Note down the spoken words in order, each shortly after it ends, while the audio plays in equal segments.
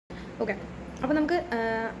Okay, അപ്പോൾ നമുക്ക്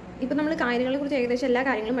ഇപ്പോൾ നമ്മൾ കായലുകളെ കുറിച്ച് ഏകദേശം എല്ലാ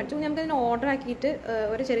കാര്യങ്ങളും പഠിച്ചു. നമുക്ക് അതിന് ഓർഡർ ആക്കിയിട്ട്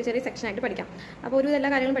ഒരു ചെറിയ ചെറിയ സെക്ഷനായിട്ട് പഠിക്കാം. അപ്പോൾ ഒരു എല്ലാ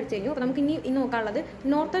കാര്യങ്ങളും പഠിച്ചു കഴിഞ്ഞു. അപ്പോൾ നമുക്ക് ഇനി നോക്കാനുള്ളത്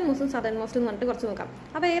നോർത്തേൺ മോസ്റ്റും സദേൺ മോസ്റ്റും എന്ന് പറഞ്ഞിട്ട് കുറച്ച് നോക്കാം.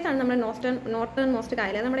 അപ്പോൾ ഏതാണ് നമ്മുടെ നോർത്തേൺ മോസ്റ്റ്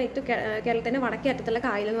കായൽ? നമ്മുടെ ഏറ്റവും കേരളത്തിൻ്റെ വടക്കേ അറ്റത്തുള്ള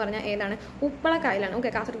കായൽ എന്ന് പറഞ്ഞാൽ ഏതാണ്? ഉപ്പള കായലാണ്.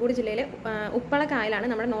 ഓക്കെ, കാസർഗോഡ് ജില്ലയിലെ ഉപ്പള കായലാണ്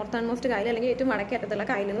നമ്മുടെ നോർത്തേൺ മോസ്റ്റ് കായൽ, അല്ലെങ്കിൽ ഏറ്റവും വടക്കേ അറ്റത്തുള്ള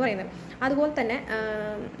കായൽ എന്ന് പറയുന്നത്. അതുപോലെ തന്നെ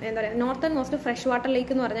എന്താ പറയുക, northern most fresh water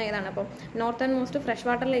lake എന്ന് പറഞ്ഞാൽ ഏതാണ്? അപ്പോൾ northern most fresh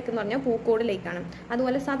water lake എന്ന് പറഞ്ഞാൽ പൂക്കോട് ലേക്കാണ്.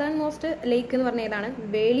 അതുപോലെ സദേൺ മോസ്റ്റ് ലേക്ക് എന്ന് പറഞ്ഞാൽ ഏതാണ്?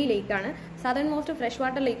 വേളി ലേക്കാണ്. Southern most fresh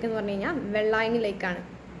water lake എന്ന് പറഞ്ഞു കഴിഞ്ഞാൽ വെള്ളായണി ലേക്കാണ്.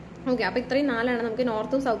 ഓക്കെ, അപ്പോൾ ഇത്രയും 4 നമുക്ക്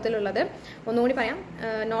നോർത്തും സൗത്തിലുള്ളത്. ഒന്നുകൂടി പറയാം.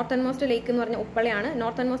 നോർത്തേൺ മോസ്റ്റ് ലേക്ക് എന്ന് പറഞ്ഞാൽ ഉപ്പളയാണ്.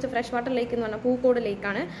 Northern most fresh water lake എന്ന് പറഞ്ഞാൽ പൂക്കോട്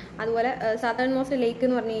ലേക്കാണ്. അതുപോലെ സദേൺ മോസ്റ്റ് ലേക്ക്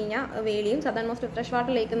എന്ന് പറഞ്ഞു കഴിഞ്ഞാൽ വേളിയും, southern most fresh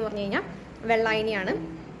water lake എന്ന് പറഞ്ഞു കഴിഞ്ഞാൽ വെള്ളായണിയാണ്.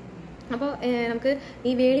 അപ്പോൾ നമുക്ക്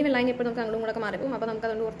ഈ വേളി വെള്ളായണി എപ്പോഴും നമുക്ക് അങ്ങോട്ടും കൂടെ മാറിപ്പോകും. അപ്പോൾ നമുക്ക്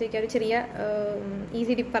അതുകൊണ്ട് പുറത്തേക്ക് ഒരു ചെറിയ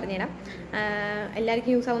ഈസി ടിപ്പ് പറഞ്ഞുതരാം.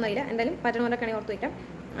 എല്ലാവർക്കും യൂസ് ആവുന്നതില്ല, എന്തായാലും പറ്റണവരൊക്കെയാണെങ്കിൽ ഓർത്ത് വയ്ക്കാം.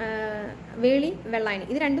 വേളി വെള്ളായണി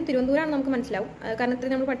ഇത് രണ്ടും തിരുവനന്തപുരമാണ് നമുക്ക് മനസ്സിലാവും. കാരണം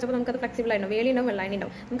ഇത്രയും നമ്മൾ പഠിച്ചപ്പോൾ നമുക്കത് ഫ്ലെക്സിബിൾ ആയിരുന്നു. വേളി ഉണ്ടാവും, വെള്ളായണി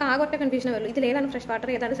ഉണ്ടാവും. നമുക്ക് ആകെ ഒറ്റ കൺഫ്യൂഷൻ വരുള്ളൂ, ഇതിൽ ഏതാണ് ഫ്രഷ് വാട്ടർ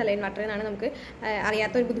ഏതാണ് സലൈൻ വാട്ടർ എന്നാണ് നമുക്ക്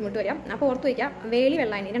അറിയാത്ത ഒരു ബുദ്ധിമുട്ട് വരാം. അപ്പോൾ ഓർത്ത് വയ്ക്കുക, വേളി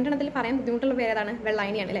വെള്ളായണി രണ്ടെണ്ണത്തിൽ പറയാൻ ബുദ്ധിമുട്ടുള്ള പേര് ഏതാണ്?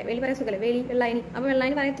 വെള്ളായണിയാണ് അല്ലേ? വേളി പറയാൻ സുഖമല്ലേ, വേളി വെള്ളായണി. അപ്പോൾ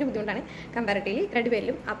വെള്ളായണി പറയാൻ ഇത്തിരി ബുദ്ധിമുട്ടാണ് കമ്പാരിറ്റീവ്ലി രണ്ട്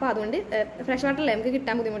പേരിലും. അപ്പോൾ അതുകൊണ്ട് ഫ്രഷ് വാട്ടറിൽ നമുക്ക്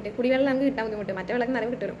കിട്ടാൻ ബുദ്ധിമുട്ട്, കുടിവെള്ളം നമുക്ക് കിട്ടാൻ ബുദ്ധിമുട്ട്, മറ്റേ വെള്ളം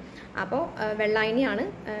നിറവ് കിട്ടും. അപ്പോൾ വെള്ളായണിയാണ്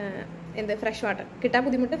ഫ്രഷ് വാട്ടർ കിട്ടാൻ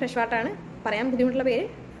ബുദ്ധിമുട്ട്, ഫ്രഷ് വാട്ടറാണ് പറയാൻ ബുദ്ധിമുട്ടുള്ള പേര്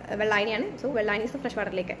വെള്ളായണിയാണ്. So Vellayani is fresh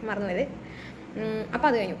വാട്ടറിലേക്ക് മറന്നുപോയത്. അപ്പോൾ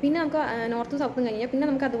അത് കഴിഞ്ഞു. പിന്നെ നമുക്ക് നോർത്തും സൗത്തും കഴിഞ്ഞാൽ പിന്നെ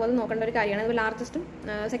നമുക്ക് അതുപോലെ നോക്കേണ്ട ഒരു കാര്യമാണ് അതുപോലെ ലാർജസ്റ്റും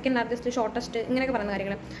സെക്കൻഡ് ലാർജസ്റ്റ്, ഷോർട്ടസ്റ്റ് ഇങ്ങനെയൊക്കെ പറയുന്ന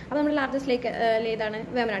കാര്യങ്ങൾ. അപ്പോൾ നമ്മൾ ലാർജസ്റ്റ് ലേക്ക് ഏതാണ്?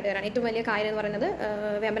 വേമ്പനാട്ട് കായലാണ്. ഏറ്റവും വലിയ കായൽ എന്ന് പറയുന്നത്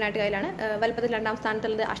വേമ്പനാട്ട് കായലാണ്. വലുപ്പത്തിൽ 2ാം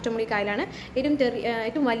സ്ഥാനത്തുള്ളത് അഷ്ടമുടി കായലാണ്.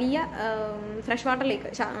 ഏറ്റവും വലിയ ഫ്രഷ് വാട്ടർ ലേക്ക്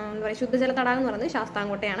എന്താ പറയുക, ശുദ്ധജല തടാകം എന്ന് പറയുന്നത്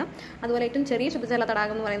ശാസ്താംകോട്ടയാണ്. അതുപോലെ ഏറ്റവും ചെറിയ ശുദ്ധജല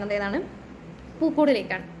തടാകം എന്ന് പറയുന്നത് ഏതാണ്? പൂക്കോട്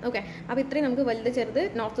ലേക്കാണ്. ഓക്കെ, അപ്പോൾ ഇത്രയും നമുക്ക് വലുത് ചെറുത്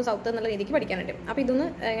നോർത്ത് സൗത്ത് എന്നുള്ള രീതിക്ക് പഠിക്കാനുണ്ട്. അപ്പോൾ ഇതൊന്ന്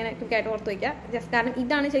ഇങ്ങനെ ക്വിക്കായിട്ട് ഓർത്ത് വയ്ക്കുക. ജസ്റ്റ് കാരണം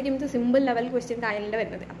ഇതാണ് ശരിക്കും ഇത് സിമ്പിൾ ലെവൽ ക്വസ്റ്റ്യൻ കായലിൻ്റെ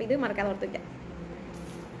വരുന്നത്. അപ്പോൾ ഇത് മറക്കാതെ ഓർത്ത് വയ്ക്കുക.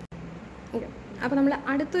 ഓക്കെ, അപ്പോൾ നമ്മൾ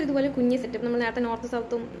അടുത്തൊരു ഇതുപോലെ കുഞ്ഞ് സെറ്റ്, നമ്മൾ നേരത്തെ നോർത്ത്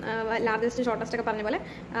സൗത്തും ലാർജസ്റ്റ് ഷോർട്ടസ്റ്റ് ഒക്കെ പറഞ്ഞ പോലെ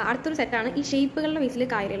അടുത്തൊരു സെറ്റാണ് ഈ ഷേപ്പുകളുടെ ബേസിൽ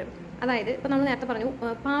കായലുകൾ. അതായത് ഇപ്പോൾ നമ്മൾ നേരത്തെ പറഞ്ഞു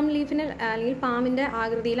പാം ലീഫിൻ്റെ അല്ലെങ്കിൽ പാമ്പിൻ്റെ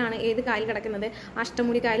ആകൃതിയിലാണ് ഏത് കായൽ കിടക്കുന്നത്?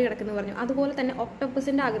 അഷ്ടമുടി കായൽ കിടക്കുന്നത് പറഞ്ഞു. അതുപോലെ തന്നെ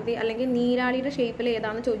ഒക്ടോപ്പസിൻ്റെ ആകൃതി അല്ലെങ്കിൽ നീരാളിയുടെ ഷേപ്പിൽ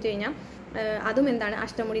ഏതാണെന്ന് ചോദിച്ചു കഴിഞ്ഞാൽ അതും എന്താണ്?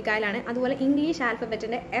 അഷ്ടമുടി കായലാണ്. അതുപോലെ ഇംഗ്ലീഷ്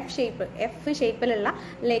ആൽഫബറ്റിൻ്റെ എഫ് ഷേപ്പിലുള്ള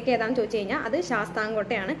ലേക്ക് ഏതാണെന്ന് ചോദിച്ചു കഴിഞ്ഞാൽ അത്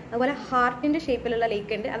ശാസ്താംകോട്ടയാണ്. അതുപോലെ ഹാർട്ടിൻ്റെ ഷേപ്പിലുള്ള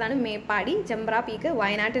ലേക്ക് ഉണ്ട്, അതാണ് മേപ്പാടി, ചെമ്പ്ര പീക്ക്,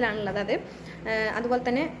 വയനാട്ടിലാണുള്ളത് അത്. അതുപോലെ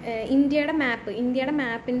തന്നെ ഇന്ത്യയുടെ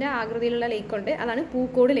മാപ്പിൻ്റെ ആകൃതിയിലുള്ള ലേക്കുണ്ട്, അതാണ്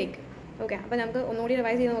പൂക്കോട് ലേക്ക്. ഓക്കെ, അപ്പോൾ നമുക്ക് ഒന്നുകൂടി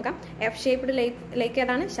റിവൈസ് ചെയ്ത് നോക്കാം. എഫ് ഷേപ്ഡ് ലേക്ക്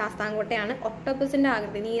ഏതാണ്? ശാസ്താംകോട്ടയാണ്. ഒക്ടോപ്പസിൻ്റെ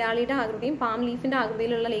ആകൃതി, നീരാളിയുടെ ആകൃതിയും പാം ലീഫിൻ്റെ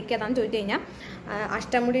ആകൃതിയിലുള്ള ലേക്ക് ഏതാണെന്ന് ചോദിച്ചു കഴിഞ്ഞാൽ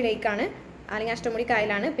അഷ്ടമുടി ലേക്കാണ് അല്ലെങ്കിൽ അഷ്ടമുടി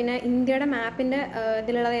കായലാണ്. പിന്നെ ഇന്ത്യയുടെ മാപ്പിൻ്റെ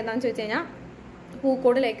ഇതിലുള്ളത് ഏതാണെന്ന് ചോദിച്ചു കഴിഞ്ഞാൽ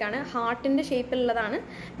പൂക്കോട് ലേക്കാണ്. ഹാർട്ടിൻ്റെ ഷേപ്പിലുള്ളതാണ്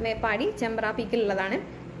മേപ്പാടി, ചെമ്പ്ര പീക്കിലുള്ളതാണ്.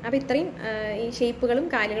 അപ്പോൾ ഇത്രയും ഈ ഷേപ്പുകളും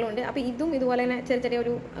കായലുകളും ഉണ്ട്. അപ്പോൾ ഇതും ഇതുപോലെ തന്നെ ചെറിയ ചെറിയ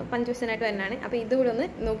ഒരു പഞ്ച് തന്നെയാണ്. അപ്പോൾ ഇതും കൂടെ ഒന്ന്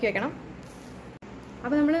നോക്കി വെക്കണം.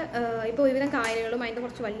 അപ്പോൾ നമ്മൾ ഇപ്പോൾ ഒരുവിധം കായലുകളും അതിൻ്റെ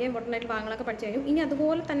കുറച്ച് വലിയ ഇമ്പോർട്ടൻ്റ് ആയിട്ട് ഭാഗങ്ങളൊക്കെ പഠിച്ചു കഴിഞ്ഞു. ഇനി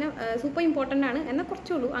അതുപോലെ തന്നെ സൂപ്പർ ഇമ്പോർട്ടൻ്റ് ആണ് എന്നാൽ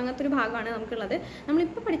കുറച്ചുള്ളൂ അങ്ങനത്തെ ഒരു ഭാഗമാണ് നമുക്കുള്ളത്.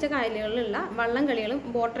 നമ്മളിപ്പോൾ പഠിച്ച കായലുകളിലുള്ള വള്ളം കളികളും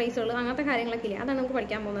ബോട്ട് റേസുകളും അങ്ങനത്തെ കാര്യങ്ങളൊക്കെ ഇല്ലേ, അതാണ് നമുക്ക്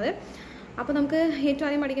പഠിക്കാൻ പോകുന്നത്. അപ്പോൾ നമുക്ക് ഏറ്റവും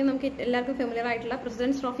ആദ്യം പഠിക്കുന്നത് നമുക്ക് എല്ലാവർക്കും ഫെമിലിയർ ആയിട്ടുള്ള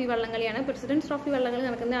പ്രസിഡൻസ് ട്രോഫി വള്ളംകളിയാണ്. പ്രസിഡൻസ് ട്രോഫി വള്ളംകളി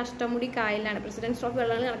നടക്കുന്നത് അഷ്ടമുടി കായലിലാണ്. പ്രസിഡൻസ് ട്രോഫി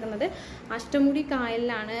വള്ളംകളി നടക്കുന്നത് അഷ്ടമുടി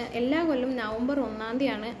കായലിലാണ്. എല്ലാ കൊല്ലം നവംബർ 1-ാം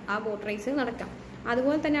തീയതിയാണ് ആ ബോട്ട് റേസ് നടക്കുക.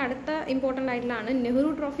 അതുപോലെ തന്നെ അടുത്ത ഇമ്പോർട്ടൻ്റ് ആയിട്ടുള്ളതാണ് നെഹ്റു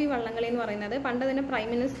ട്രോഫി വള്ളംകളി എന്ന് പറയുന്നത്. പണ്ട് തന്നെ പ്രൈം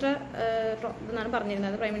മിനിസ്റ്റർ എന്നാണ്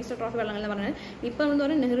പറഞ്ഞിരുന്നത്, പ്രൈം മിനിസ്റ്റർ ട്രോഫി വള്ളംകളി എന്ന് പറഞ്ഞത്. ഇപ്പോൾ നമ്മൾ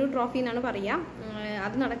പറയുന്നത് നെഹ്റു ട്രോഫി എന്നാണ് പറയുക.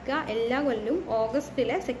 അത് നടക്കുക എല്ലാ കൊല്ലവും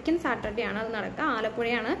ഓഗസ്റ്റിലെ സെക്കൻഡ് സാറ്റർഡേ ആണ് അത് നടക്കുക.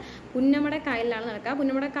 ആലപ്പുഴയാണ്, പുന്നമട കായലിലാണ് നടക്കുക.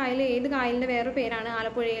 പുന്നമട കായൽ ഏത് കായലിൻ്റെ വേറെ പേരാണ്?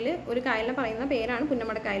 ആലപ്പുഴയിൽ ഒരു കായലിനെ പറയുന്ന പേരാണ്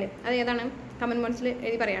പുന്നമട കായൽ. അത് ഏതാണ്? കമൻറ്റ് ബോക്സിൽ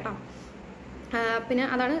എഴുതി പറയാം കേട്ടോ. പിന്നെ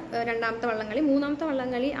അതാണ് 2ാമത്തെ വള്ളംകളി. 3ാമത്തെ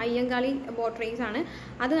വള്ളംകളി അയ്യങ്കാളി ബോട്ട് റേസ് ആണ്.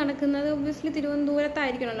 അത് നടക്കുന്നത് ഒബ്വിയസ്ലി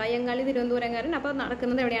തിരുവനന്തപുരത്തായിരിക്കണമല്ലോ, അയ്യങ്കാളി തിരുവനന്തപുരംകാരൻ. അപ്പോൾ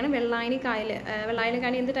നടക്കുന്നത് എവിടെയാണ്? വെള്ളായണി കായൽ. വെള്ളായണി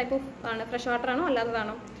കായൽ എന്ത് ടൈപ്പ് ഓഫ് ആണ്? ഫ്രഷ് വാട്ടർ ആണോ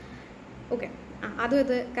അല്ലാത്തതാണോ? ഓക്കെ, അതും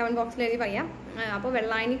ഇത് കമൻറ്റ് ബോക്സിൽ എഴുതി പറയാം. അപ്പോൾ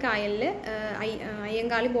വെള്ളായണി കായലിൽ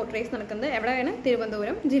അയ്യങ്കാളി ബോട്ട് റേസ് നടക്കുന്നത് എവിടെയാണ്?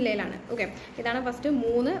 തിരുവനന്തപുരം ജില്ലയിലാണ്. ഓക്കെ, ഇതാണ് ഫസ്റ്റ്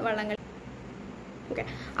 3 വള്ളംകളി. ഓക്കെ,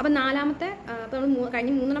 അപ്പോൾ 4ാമത്തെ, അപ്പോൾ നമ്മൾ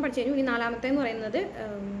കഴിഞ്ഞ് 3 പഠിച്ചു കഴിഞ്ഞു. ഇനി 4ാമത്തെ എന്ന് പറയുന്നത്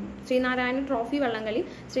ശ്രീനാരായണ ട്രോഫി വള്ളംകളി,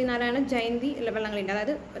 ശ്രീനാരായണ ജയന്തി വള്ളംകളി ഉണ്ട്.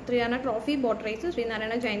 അതായത് Sreenarayana trophy boat race,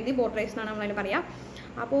 Sreenarayana Jayanti boat race എന്നാണ് നമ്മളതിൽ പറയാം.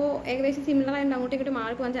 അപ്പോൾ ഏകദേശം സിമിലർ ആയിട്ട് അങ്ങോട്ടും ഇങ്ങോട്ട്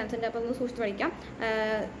മാറി പോകാൻ ചാൻസ് ഉണ്ട്. അപ്പോൾ ഒന്ന് സൂക്ഷിച്ച് പഠിക്കാം.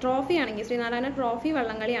 ട്രോഫി ആണെങ്കിൽ ശ്രീനാരായണ ട്രോഫി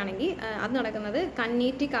വള്ളംകളി ആണെങ്കിൽ അത് നടക്കുന്നത്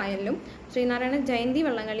കന്നേറ്റി കായലിലും, ശ്രീനാരായണ ജയന്തി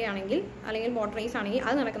വള്ളംകളി ആണെങ്കിൽ അല്ലെങ്കിൽ ബോട്ട് റേസ് ആണെങ്കിൽ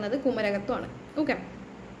അത് നടക്കുന്നത് കുമരകത്തുമാണ്. ഓക്കെ,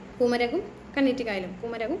 കുമരകും കന്നേറ്റി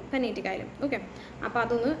കായലും. ഓക്കെ, അപ്പോൾ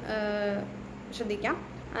അതൊന്ന് ശ്രദ്ധിക്കാം.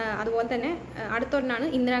 അതുപോലെ തന്നെ അടുത്തൊരെണ്ണമാണ്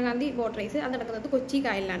ഇന്ദിരാഗാന്ധി ബോട്ട് റേസ്. അത് നടക്കുന്നത് Kochi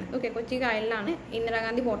കായലിലാണ്. Okay, Kochi കായലിലാണ്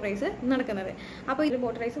Indira Gandhi boat race നടക്കുന്നത്. അപ്പോൾ ഈ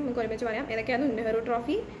ബോട്ട് റേസ് നമുക്ക് ഒരുമിച്ച് പറയാം. ഏതൊക്കെയാണ്? Nehru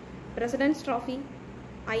trophy, precedence trophy,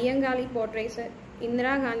 Ayyankali boat race,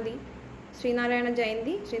 Indira Gandhi, Sreenarayana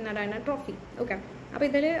Jayanti, Sreenarayana trophy. Okay, അപ്പോൾ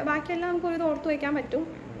ഇതിൽ ബാക്കിയെല്ലാം നമുക്ക് ഒരു ഓർത്ത് വയ്ക്കാൻ പറ്റും.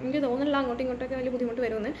 എനിക്ക് തോന്നുന്നില്ല അങ്ങോട്ടും ഇങ്ങോട്ടൊക്കെ വലിയ ബുദ്ധിമുട്ട്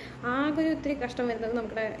വരുമെന്ന്. ആകെ ഒരു ഇത്തിരി കഷ്ടം വരുന്നത്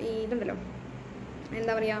നമ്മുടെ ഈ ഇതുണ്ടല്ലോ,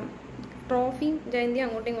 എന്താ പറയുക, ട്രോഫിയും ജയന്തിയും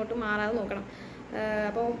അങ്ങോട്ടും ഇങ്ങോട്ടും മാറാതെ നോക്കണം.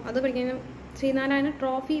 അപ്പോൾ അത് പഠിക്കാൻ ശ്രീനാരായണ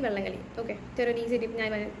ട്രോഫി വള്ളംകളി. ഓക്കെ, ചെറിയൊരു ഈസി ടിപ്പ്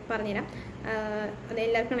ഞാൻ പറഞ്ഞുതരാം. അത്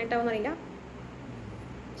എല്ലാവർക്കും കണക്ട് ആവുമെന്ന് അറിയില്ല.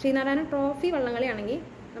 ശ്രീനാരായണ ട്രോഫി വള്ളംകളിയാണെങ്കിൽ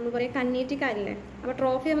നമ്മൾ പറയുക കന്നേറ്റിക്കായലല്ലേ. അപ്പോൾ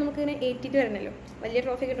ട്രോഫി നമുക്ക് ഇങ്ങനെ ഏറ്റിട്ട് വരണമല്ലോ. വലിയ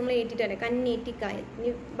ട്രോഫി കിട്ടുമ്പോൾ ഏറ്റിട്ട് വരെ കന്നേറ്റിക്കായൽ.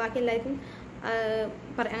 ഇനി ബാക്കി എല്ലാവർക്കും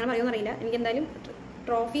അങ്ങനെ പറയുമെന്ന് അറിയില്ല. എനിക്ക് എന്തായാലും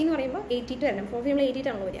ട്രോഫി എന്ന് പറയുമ്പോൾ ഏറ്റിട്ട് വരണം. ട്രോഫി നമ്മൾ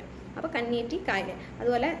ഏറ്റിട്ടാണല്ലോ വരിക. അപ്പോൾ കന്നേറ്റി കായൽ.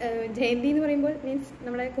 അതുപോലെ ജയന്തി എന്ന് പറയുമ്പോൾ മീൻസ്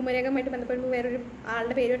നമ്മുടെ കുമരകമായിട്ട് ബന്ധപ്പെടുമ്പോൾ വേറൊരു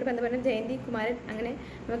ആളുടെ പേരുമായിട്ട് ബന്ധപ്പെടുന്ന ജയന്തി കുമാരൻ. അങ്ങനെ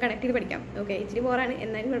നമുക്ക് കണക്ട് ചെയ്ത് പഠിക്കാം. ഓക്കെ, ഇച്ചിരി ബോറാണ്,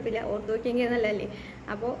 എന്നാലും കുഴപ്പമില്ല, ഓർത്ത് നോക്കിയെങ്കിൽ നല്ലതല്ലേ.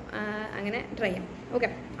 അപ്പോൾ അങ്ങനെ ട്രൈ ചെയ്യാം. ഓക്കെ,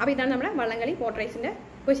 അപ്പോൾ ഇതാണ് നമ്മുടെ വള്ളംകളി ബോട്ട് റേസിൻ്റെ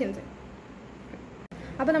ക്വസ്റ്റ്യൻസ്.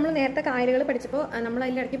 അപ്പോൾ നമ്മൾ നേരത്തെ കായലുകൾ പഠിച്ചപ്പോൾ നമ്മൾ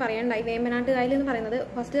അതിൻ്റെ ഇടയ്ക്ക് പറയാനുണ്ടായി വേമ്പനാട്ട് കായൽ എന്ന് പറയുന്നത്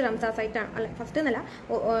ഫസ്റ്റ് റംസാർ സൈറ്റാണ്. അല്ല, ഫസ്റ്റ് എന്നല്ല,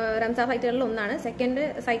 റംസാർ സൈറ്റുകളിൽ ഒന്നാണ്. സെക്കൻഡ്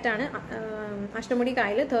സൈറ്റാണ് അഷ്ടമുടി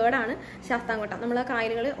കായൽ, തേർഡാണ് ശാസ്താംകോട്ട. നമ്മൾ ആ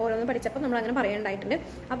കായലുകൾ ഓരോന്നും പഠിച്ചപ്പോൾ നമ്മൾ അങ്ങനെ പറയുണ്ടായിട്ടുണ്ട്.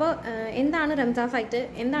 അപ്പോൾ എന്താണ് റംസാർ സൈറ്റ്,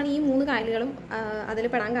 എന്താണ് ഈ 3 കായലുകളും അതിൽ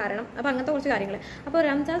പെടാൻ കാരണം, അപ്പോൾ അങ്ങനത്തെ കുറച്ച് കാര്യങ്ങൾ. അപ്പോൾ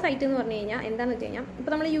റംസാർ സൈറ്റ് എന്ന് പറഞ്ഞു കഴിഞ്ഞാൽ എന്താണെന്ന് വെച്ച് കഴിഞ്ഞാൽ,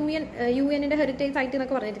 ഇപ്പോൾ നമ്മൾ UN ഹെറിറ്റേജ് സൈറ്റ്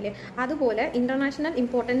എന്നൊക്കെ പറഞ്ഞിട്ടില്ലേ, അതുപോലെ ഇന്റർനാഷണൽ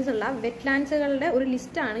ഇമ്പോർട്ടൻസ് ഉള്ള വെറ്റ്ലാൻഡ്സുകളുടെ ഒരു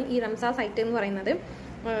ലിസ്റ്റാണ് ഈ റംസാർ സൈറ്റ് എന്ന് പറയുന്നത്.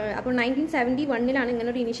 അപ്പോൾ 1971 ഇങ്ങനെ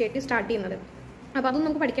ഒരു ഇനിഷ്യേറ്റീവ് സ്റ്റാർട്ട് ചെയ്യുന്നത്. അപ്പോൾ അതൊന്നും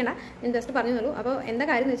നമുക്ക് പഠിക്കേണ്ട, ഞാൻ ജസ്റ്റ് പറഞ്ഞുള്ളൂ. അപ്പോൾ എന്താ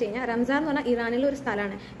കാര്യം എന്ന് വെച്ച് കഴിഞ്ഞാൽ, റംസാർ എന്ന് പറഞ്ഞാൽ ഇറാനിലെ ഒരു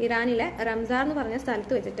സ്ഥലമാണ്. ഇറാനിലെ റംസാർ എന്ന് പറഞ്ഞ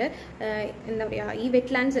സ്ഥലത്ത് വെച്ചിട്ട് എന്താ പറയുക, ഈ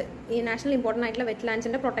വെറ്റ്ലാൻഡ്സ്, ഈ നാഷണൽ ഇമ്പോർട്ടൻ്റ് ആയിട്ടുള്ള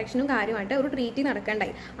വെറ്റ്ലാൻഡ്സിൻ്റെ പ്രൊട്ടക്ഷനും കാര്യമായിട്ട് ഒരു ട്രീറ്റി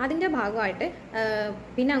നടക്കേണ്ടായി. അതിൻ്റെ ഭാഗമായിട്ട്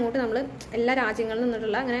പിന്നെ അങ്ങോട്ട് നമ്മൾ എല്ലാ രാജ്യങ്ങളിൽ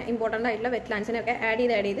നിന്നിട്ടുള്ള അങ്ങനെ ഇമ്പോർട്ടൻ്റ് ആയിട്ടുള്ള വെറ്റ്ലാൻഡ്സിനെയൊക്കെ ആഡ്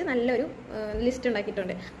ചെയ്ത് നല്ലൊരു ലിസ്റ്റ്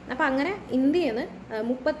ഉണ്ടാക്കിയിട്ടുണ്ട്. അപ്പോൾ അങ്ങനെ ഇന്ത്യയിൽ നിന്ന്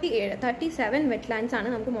 37 വെറ്റ്ലാൻഡ്സ് ആണ്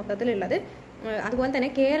നമുക്ക് മൊത്തത്തിലുള്ളത്. അതുപോലെ തന്നെ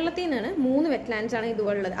കേരളത്തിൽ നിന്നാണ് 3 വെറ്റ്ലാൻഡ്സ് ആണ്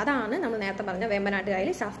ഇതുപോലുള്ളത്. അതാണ് നമ്മൾ നേരത്തെ പറഞ്ഞ വേമ്പനാട്ട് കായൽ,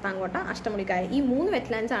 ശാസ്താംകോട്ട, അഷ്ടമുടി കായൽ. ഈ 3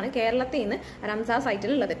 വെറ്റ്ലാൻഡ്സ് ആണ് കേരളത്തിൽ നിന്ന് റംസാർ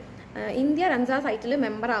സൈറ്റിലുള്ളത്. ഇന്ത്യ റംസാർ സൈറ്റിൽ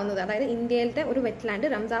മെമ്പർ ആവുന്നത്, അതായത് ഇന്ത്യയിലത്തെ ഒരു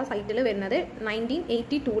വെറ്റ്ലാൻഡ് റംസാർ സൈറ്റിൽ വരുന്നത്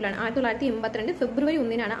 1982 1982 ഫെബ്രുവരി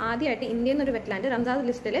 1 ആദ്യമായിട്ട് ഇന്ത്യയിൽ നിന്നൊരു വെറ്റ്ലാൻഡ് റംസാർ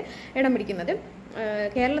ലിസ്റ്റിൽ ഇടം പിടിക്കുന്നത്.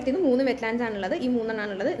 കേരളത്തിൽ നിന്ന് 3 വെറ്റ്ലാൻഡ്സ് ആണുള്ളത്. ഈ 3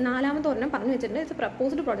 4ാമത്തെ ഒരെണ്ണം പറഞ്ഞു വെച്ചിട്ടുണ്ട്. ഇറ്റ്സ്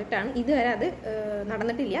പ്രപ്പോസ്ഡ് പ്രോജക്റ്റ് ആണ്. ഇതുവരെ അത്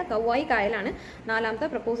നടന്നിട്ടില്ല. കൗവായി കായലാണ് 4ാമത്തെ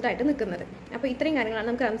പ്രപ്പോസ്ഡ് ആയിട്ട് നിൽക്കുന്നത്. അപ്പോൾ ഇത്രയും കാര്യങ്ങളാണ്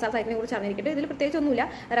നമുക്ക് റംസാർ സൈറ്റിനെ കുറിച്ച് അറിഞ്ഞിരിക്കട്ടെ. ഇതിൽ പ്രത്യേകിച്ചൊന്നുമില്ല.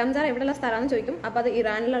 റംസാർ എവിടെയുള്ള സ്ഥലമാണെന്ന് ചോദിക്കും. അപ്പോൾ അത്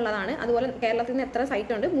ഇറാനിലുള്ളതാണ്. അതുപോലെ കേരളത്തിൽ നിന്ന് എത്ര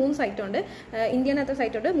സൈറ്റ് ഉണ്ട്? 3 സൈറ്റ് ഉണ്ട്. ഇന്ത്യയിൽ നിന്ന് എത്ര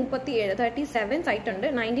സൈറ്റ് ഉണ്ട്? 37 സൈറ്റ് ഉണ്ട്.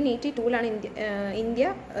 1982 ഇന്ത്യ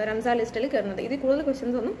റംസാർ ലിസ്റ്റിൽ കയറുന്നത്. ഇതിൽ കൂടുതൽ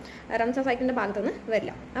ക്വസ്റ്റ്യൻസ് ഒന്നും റംസാർ സൈറ്റിന്റെ ഭാഗത്തുനിന്ന്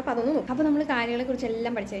വരില്ല. അപ്പോൾ അതൊന്നും നോക്കും. അപ്പോൾ നമ്മൾ കാര്യങ്ങളെ കുറിച്ച്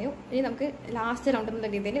എല്ലാം പഠിച്ചു കഴിഞ്ഞു. ഇനി നമുക്ക് ലാസ്റ്റ് റൗണ്ട് എന്നുള്ള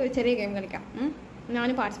രീതിയിൽ ഒരു ചെറിയ ഗെയിം കളിക്കാം.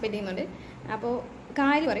 ഞാൻ പാർട്ടിസിപ്പേറ്റ് ചെയ്യുന്നുണ്ട്. അപ്പോൾ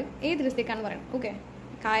കായൽ പറയും, ഏത് ഡിസ്ട്രിക്റ്റാണെന്ന് പറയണം. ഓക്കെ,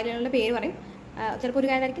 കായലുകളുടെ പേര് പറയും. ചിലപ്പോൾ ഒരു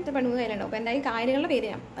കായലായിരിക്കും, ചിലപ്പോൾ 2 കായലുണ്ടാവും. അപ്പോൾ എന്തായാലും കായലുകളുടെ പേര്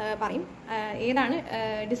ഞാൻ പറയും. ഏതാണ്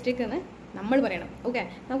ഡിസ്ട്രിക്റ്റ് എന്ന് നമ്മൾ പറയണം. ഓക്കെ,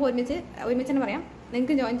 നമുക്ക് ഒരുമിച്ച് തന്നെ പറയാം.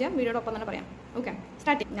 നിങ്ങൾക്ക് ജോയിൻ ചെയ്യാം, വീഡിയോയുടെ ഒപ്പം തന്നെ പറയാം. ഓക്കെ,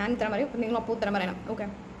 സ്റ്റാർട്ട് ചെയ്യാം. ഞാൻ ഉത്തരം പറയും, അപ്പോൾ നിങ്ങളൊപ്പം ഉത്തരം പറയണം. ഓക്കെ,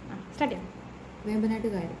 സ്റ്റാർട്ട് ചെയ്യാം.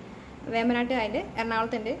 വേമ്പനാട്ട് കായൽ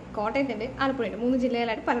എറണാകുളത്തുണ്ട്, കോട്ടയത്തുണ്ട്, ആലപ്പുഴയുണ്ട്. 3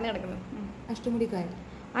 ജില്ലകളായിട്ട് പരന്നു കിടക്കുന്നു.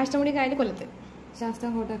 അഷ്ടമുടി കായൽ കൊല്ലത്ത്.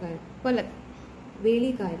 ശാസ്താംകോട്ട കായൽ കൊല്ലത്ത്. വേലി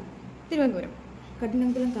കായൽ തിരുവനന്തപുരം.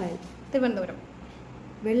 കഠിനംകുളം കായൽ തിരുവനന്തപുരം.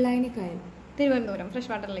 വെള്ളായണി കായൽ തിരുവനന്തപുരം ഫ്രഷ്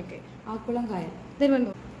വാട്ടറിലേക്ക്. ആക്കുളം കായൽ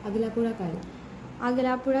തിരുവനന്തപുരം. അകലാപ്പുഴ കായൽ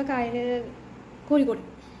കായൽ കോഴിക്കോട്.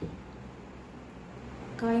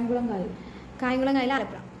 കായംകുളം കായൽ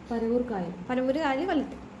ആലപ്പുഴ. പരവൂർ കായൽ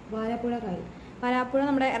കൊല്ലത്ത്. വാരാപ്പുഴ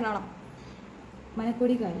നമ്മുടെ എറണാകുളം.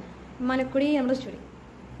 മനക്കൊടി നമ്മുടെ തൃശ്ശൂർ.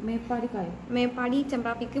 മേപ്പാടി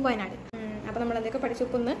ചെമ്പ്രാപ്പിക്ക് വയനാട്. അപ്പോൾ നമ്മൾ എന്തൊക്കെ പഠിച്ചു?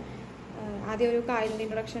 ഇപ്പോൾ ഒന്ന് ആദ്യം ഒരു കായലിൻ്റെ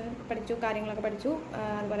ഇൻട്രൊഡക്ഷൻ പഠിച്ചു, കാര്യങ്ങളൊക്കെ പഠിച്ചു.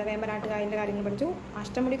 അതുപോലെ വേമ്പനാട്ട് കായലിൻ്റെ കാര്യങ്ങൾ പഠിച്ചു,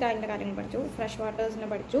 അഷ്ടമുടി കായലിൻ്റെ കാര്യങ്ങൾ പഠിച്ചു, ഫ്രഷ് വാട്ടേഴ്സിനെ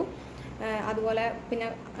പഠിച്ചു. അതുപോലെ പിന്നെ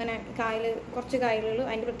അങ്ങനെ കുറച്ച് കായലുകൾ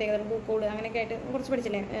അതിൻ്റെ പ്രത്യേകത, പൂക്കോട് അങ്ങനെയൊക്കെ ആയിട്ട് കുറച്ച്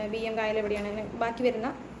പഠിച്ചില്ലേ. BM കായൽ എവിടെയാണ്, അങ്ങനെ ബാക്കി വരുന്ന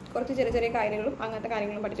കുറച്ച് ചെറിയ കായലുകളും അങ്ങനത്തെ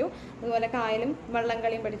കാര്യങ്ങളും പഠിച്ചു. അതുപോലെ കായലും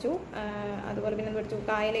വള്ളംകളിയും പഠിച്ചു. അതുപോലെ പിന്നെ പഠിച്ചു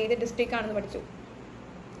കായൽ ഏത് ഡിസ്ട്രിക്റ്റാണെന്ന് പഠിച്ചു.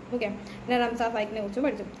 ഓക്കെ, പിന്നെ റംസാർ സൈറ്റിനെ കുറിച്ചും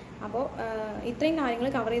പഠിച്ചു. അപ്പോൾ ഇത്രയും കാര്യങ്ങൾ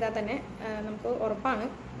കവർ ചെയ്താൽ തന്നെ നമുക്ക് ഉറപ്പാണ്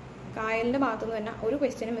കായലിൻ്റെ ഭാഗത്തുനിന്ന് തന്നെ ഒരു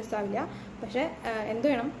ക്വസ്റ്റ്യനും മിസ്സാവില്ല. പക്ഷേ എന്ത്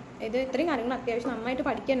വേണം, ഇത്രയും കാര്യങ്ങൾ അത്യാവശ്യം നന്നായിട്ട്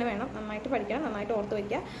പഠിക്കുക തന്നെ വേണം. നന്നായിട്ട് പഠിക്കണം, നന്നായിട്ട് ഓർത്ത്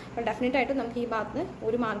വയ്ക്കുക. അപ്പോൾ ഡെഫിനറ്റായിട്ടും നമുക്ക് ഈ ഭാഗത്ത്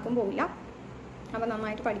ഒരു മാർക്കും പോവില്ല. അപ്പോൾ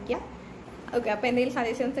നന്നായിട്ട് പഠിക്കുക. ഓക്കെ, അപ്പോൾ എന്തെങ്കിലും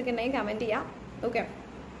സജഷൻസ് ഒക്കെ ഉണ്ടെങ്കിൽ കമൻറ്റ് ചെയ്യാം. ഓക്കെ,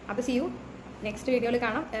 അപ്പോൾ സി യു നെക്സ്റ്റ് വീഡിയോയിൽ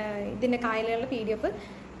കാണാം. ഇതിൻ്റെ കായലുകളുടെ PDF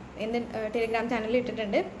എൻ്റെ ടെലിഗ്രാം ചാനലിൽ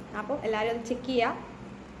ഇട്ടിട്ടുണ്ട്. അപ്പോൾ എല്ലാവരും അത് ചെക്ക് ചെയ്യുക.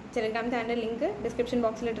 ടെലിഗ്രാം ചാനൽ ലിങ്ക് ഡിസ്ക്രിപ്ഷൻ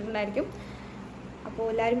ബോക്സിൽ ഇട്ടിട്ടുണ്ടായിരിക്കും. അപ്പോൾ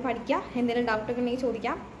എല്ലാവരും പഠിക്കുക, എന്തെങ്കിലും ഡൗട്ടൊക്കെ ഉണ്ടെങ്കിൽ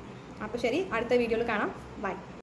ചോദിക്കാം. അപ്പോൾ ശരി, അടുത്ത വീഡിയോയിൽ കാണാം. ബൈ.